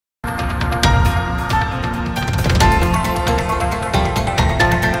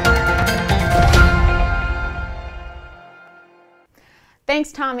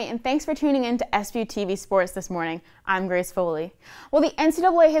Thanks, Tommy, and thanks for tuning in to SBU-TV Sports this morning. I'm Grace Foley. Well, the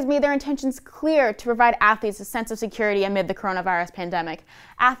NCAA has made their intentions clear to provide athletes a sense of security amid the coronavirus pandemic.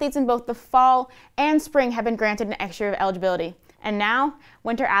 Athletes in both the fall and spring have been granted an extra year of eligibility. And now,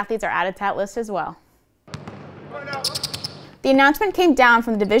 winter athletes are added to that list as well. The announcement came down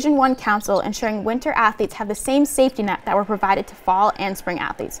from the Division I Council, ensuring winter athletes have the same safety net that were provided to fall and spring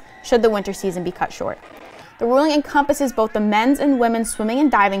athletes, should the winter season be cut short. The ruling encompasses both the men's and women's swimming and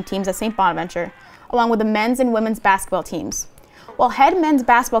diving teams at St. Bonaventure, along with the men's and women's basketball teams. While head men's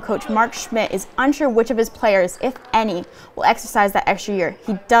basketball coach Mark Schmidt is unsure which of his players, if any, will exercise that extra year,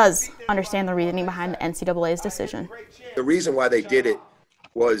 he does understand the reasoning behind the NCAA's decision. The reason why they did it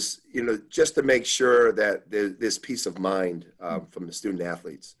was, just to make sure that there's peace of mind from the student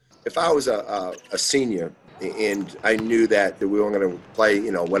athletes. If I was a senior and I knew that we were going to play,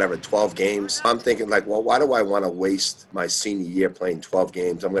 12 games, I'm thinking like, well, why do I want to waste my senior year playing 12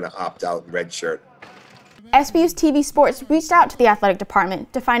 games? I'm going to opt out in redshirt. SBU-TV Sports reached out to the athletic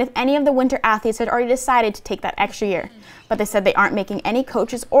department to find if any of the winter athletes had already decided to take that extra year, but they said they aren't making any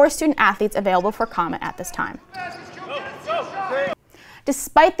coaches or student athletes available for comment at this time.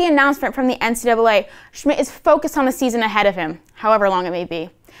 Despite the announcement from the NCAA, Schmidt is focused on the season ahead of him, however long it may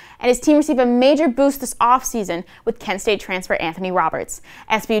be. And his team received a major boost this offseason with Kent State transfer Anthony Roberts.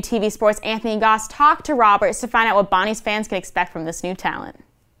 SBU-TV Sports' Anthony Goss talked to Roberts to find out what Bonnie's fans can expect from this new talent.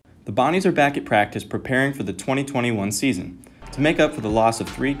 The Bonnies are back at practice preparing for the 2021 season. To make up for the loss of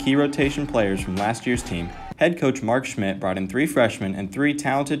 3 key rotation players from last year's team, head coach Mark Schmidt brought in 3 freshmen and 3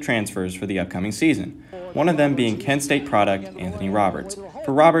 talented transfers for the upcoming season, one of them being Kent State product Anthony Roberts.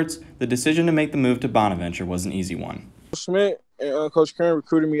 For Roberts, the decision to make the move to Bonaventure was an easy one. Schmidt and Coach Kern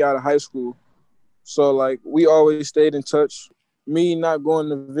recruited me out of high school, so we always stayed in touch. Me not going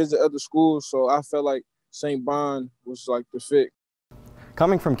to visit other schools, so I felt like St. Bon was the fit.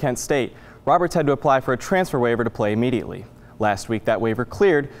 Coming from Kent State, Roberts had to apply for a transfer waiver to play immediately. Last week, that waiver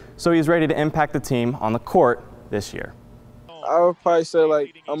cleared, so he's ready to impact the team on the court this year. I would probably say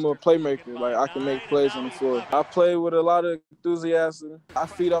I'm a playmaker. I can make plays on the floor. I play with a lot of enthusiasm. I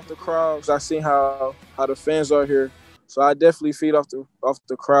feed off the crowd. I see how the fans are here, so I definitely feed off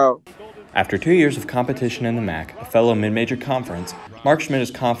the crowd. After 2 years of competition in the MAC, a fellow mid-major conference, Mark Schmidt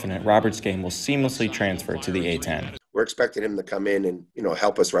is confident Roberts' game will seamlessly transfer to the A-10. We're expecting him to come in and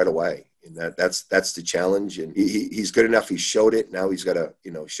help us right away, and that's the challenge. And he's good enough. He showed it. Now he's got to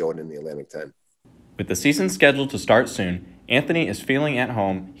show it in the Atlantic 10. With the season scheduled to start soon, Anthony is feeling at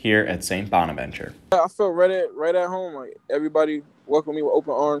home here at St. Bonaventure. I felt right at home. Everybody welcomed me with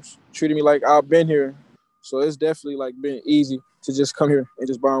open arms, treated me like I've been here. So it's definitely been easy to just come here and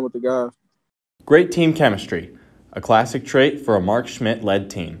just bond with the guys. Great team chemistry, a classic trait for a Mark Schmidt-led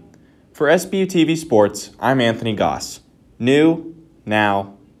team. For SBU-TV Sports, I'm Anthony Goss. New,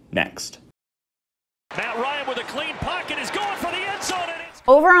 now, next. Matt Ryan with a clean pocket is going for the end zone.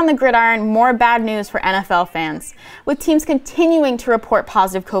 Over on the gridiron, more bad news for NFL fans. With teams continuing to report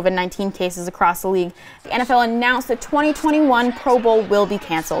positive COVID-19 cases across the league, the NFL announced the 2021 Pro Bowl will be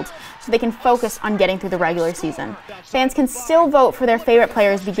canceled, so they can focus on getting through the regular season. Fans can still vote for their favorite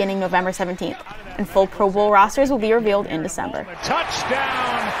players beginning November 17th, and full Pro Bowl rosters will be revealed in December.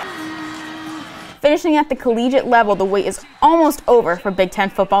 Touchdown! Finishing at the collegiate level, the wait is almost over for Big Ten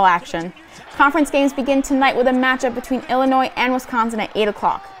football action. Conference games begin tonight with a matchup between Illinois and Wisconsin at 8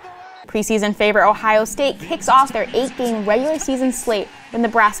 o'clock. Preseason favorite Ohio State kicks off their 8-game regular season slate with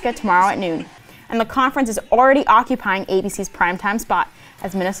Nebraska tomorrow at noon. And the conference is already occupying ABC's primetime spot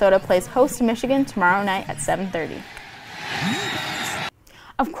as Minnesota plays host to Michigan tomorrow night at 7:30.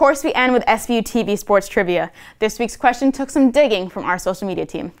 Of course, we end with SBU-TV Sports Trivia. This week's question took some digging from our social media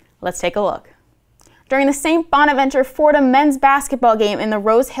team. Let's take a look. During the St. Bonaventure Fordham men's basketball game in the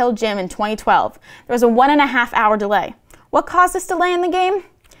Rose Hill Gym in 2012, there was a 1.5-hour delay. What caused this delay in the game?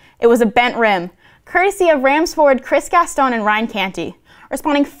 It was a bent rim, courtesy of Rams forward Chris Gaston and Ryan Canty,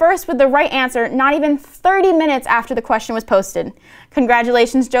 responding first with the right answer not even 30 minutes after the question was posted.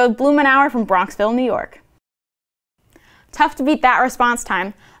 Congratulations, Joe Blumenauer from Bronxville, New York. Tough to beat that response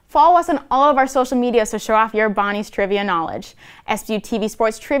time. Follow us on all of our social media to show off your Bonnie's trivia knowledge. SBU-TV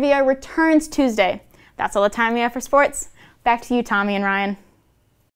Sports Trivia returns Tuesday. That's all the time we have for sports. Back to you, Tommy and Ryan.